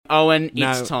Owen,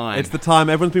 it's time. It's the time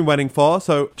everyone's been waiting for.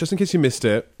 So, just in case you missed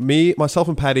it, myself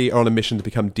and Paddy are on a mission to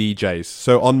become DJs.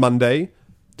 So, on Monday,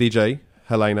 DJ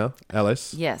Helena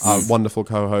Ellis, yes, our wonderful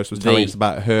co-host, was telling us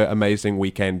about her amazing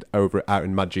weekend out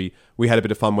in Mudgee. We had a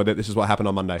bit of fun with it. This is what happened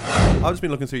on Monday. I've just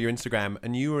been looking through your Instagram,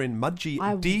 and you were in Mudgee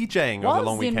DJing over the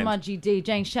long weekend. I was in Mudgee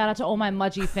DJing. Shout out to all my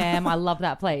Mudgee fam. I love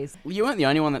that place. Well, you weren't the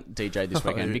only one that DJed this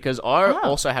weekend, because I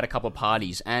also had a couple of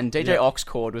parties, and DJ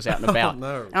Oxcord was out and about.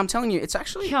 No. And I'm telling you, it's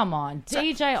actually... Come on,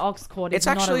 DJ Oxcord is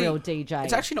not a real DJ.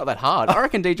 It's actually not that hard. I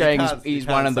reckon DJing is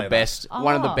one of the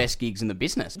best gigs in the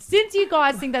business. Since you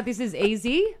guys think that this is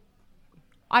easy,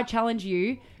 I challenge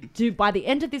you to, by the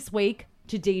end of this week,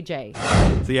 to DJ.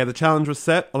 So yeah, the challenge was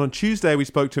set. On Tuesday, we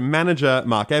spoke to manager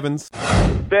Mark Evans.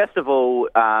 First of all,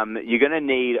 you're going to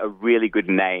need a really good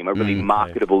name, a really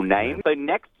marketable name. So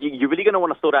next, you're really going to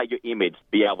want to sort out your image,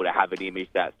 be able to have an image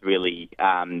that's really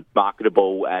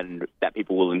marketable and that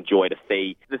people will enjoy to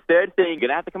see. The third thing, you're going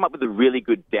to have to come up with a really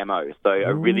good demo, so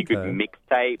a really good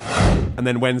mixtape. And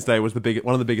then Wednesday was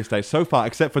one of the biggest days so far,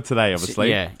 except for today,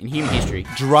 obviously. Yeah, in human history.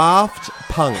 Draft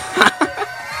Punk.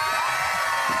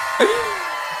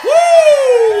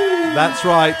 That's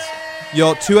right.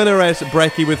 Your 2NRS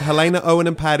brekkie with Helena, Owen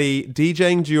and Paddy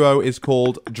DJing duo is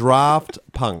called Draft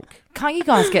Punk. Can't you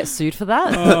guys get sued for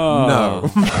that? No.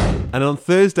 And on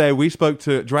Thursday, we spoke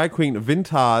to drag queen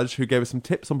Vintage, who gave us some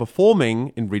tips on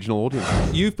performing in regional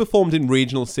audiences. You've performed in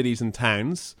regional cities and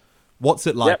towns. What's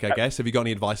it like, I guess? Have you got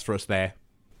any advice for us there?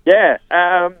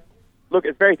 Yeah. Look,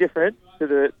 it's very different to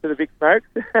the big smokes.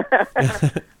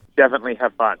 Definitely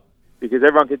have fun, because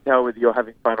everyone can tell whether you're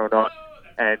having fun or not.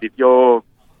 And if you're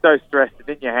so stressed and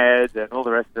in your head and all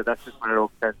the rest of it, that's just when it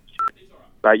all turns to shit.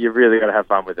 But you've really got to have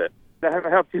fun with it. I hope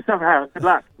it helps you somehow. Good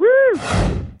luck. Woo!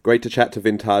 Great to chat to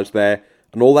Vintage there.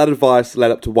 And all that advice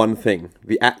led up to one thing,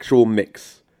 the actual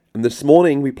mix. And this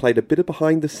morning, we played a bit of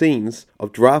behind the scenes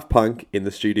of Draft Punk in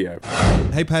the studio.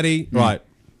 Hey, Paddy. Right,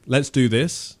 let's do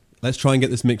this. Let's try and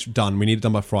get this mix done. We need it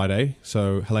done by Friday.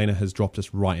 So Helena has dropped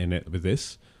us right in it with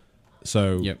this.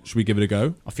 So should we give it a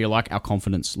go? I feel like our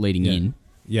confidence leading in.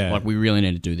 Yeah. Like we really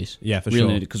need to do this. Yeah, for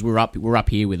really sure. Because we're up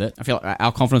here with it. I feel like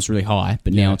our confidence is really high,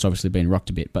 but now it's obviously been rocked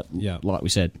a bit. But like we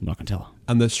said, I'm not going to tell her.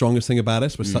 And the strongest thing about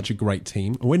us, we're such a great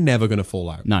team. And we're never going to fall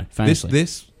out. No, famously.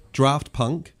 This Draft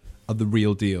Punk are the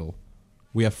real deal.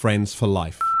 We are friends for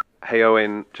life. Hey,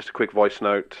 Owen, just a quick voice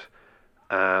note.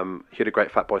 You had a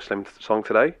great Fatboy Slim song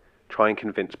today. Try and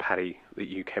convince Paddy that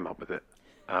you came up with it.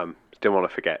 Didn't want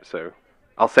to forget, so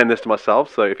I'll send this to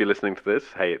myself. So if you're listening to this,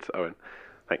 hey, it's Owen.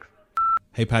 Thanks.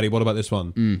 Hey, Paddy, what about this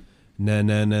one? Na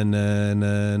na na na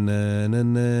na na na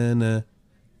na na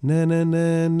na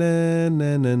na na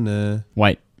na na na.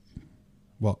 Wait.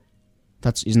 What?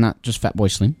 Isn't that just Fatboy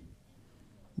Slim?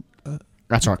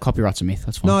 That's all right. Copyright's a myth.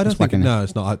 That's fine. No, I don't think. No,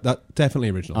 it's not. That definitely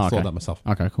original. I thought that myself.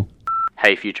 Okay, cool.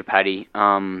 Hey, future Paddy.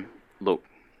 Look,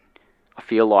 I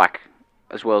feel like,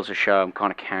 as well as the show, I'm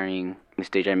kind of carrying this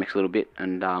DJ mix a little bit,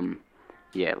 and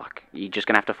like you're just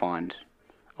gonna have to find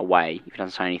a way, if he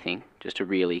doesn't say anything, just to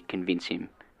really convince him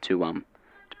to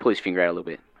pull his finger out a little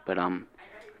bit. But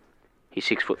he's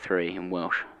 6'3" and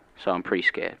Welsh, so I'm pretty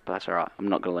scared. But that's all right. I'm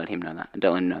not gonna let him know that, and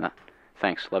don't let him know that.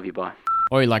 Thanks. Love you. Bye.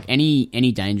 Or like any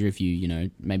danger of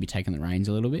you maybe taking the reins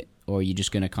a little bit, or are you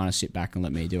just gonna kind of sit back and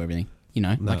let me do everything?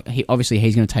 Like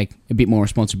he's gonna take a bit more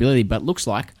responsibility, but looks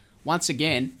like once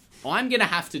again I'm gonna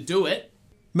have to do it,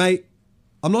 mate.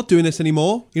 I'm not doing this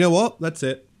anymore. You know what? That's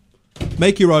it.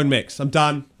 Make your own mix. I'm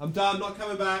done. I'm not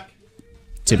coming back.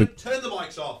 Turn the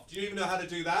mics off. Do you even know how to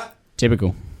do that?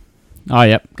 Typical. Oh,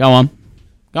 yep. Go on.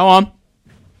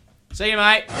 See you,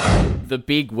 mate. The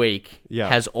big week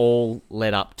has all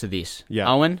led up to this.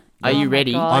 Yeah. Owen, are you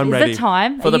ready? God. I'm ready. Is it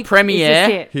time? For the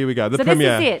premiere. Here we go. The So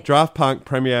premiere. this is it. Draft Punk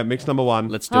premiere, mix number 1.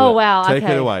 Let's do it. Oh, wow. Take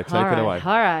okay. it away. Take it away.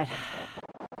 All right.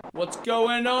 What's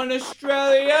going on,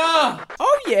 Australia?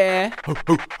 Oh, yeah.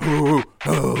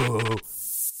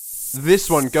 This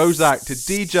one goes out to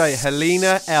DJ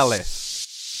Helena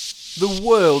Ellis. The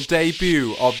world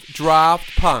debut of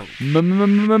Draft Punk.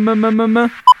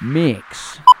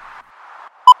 Mix.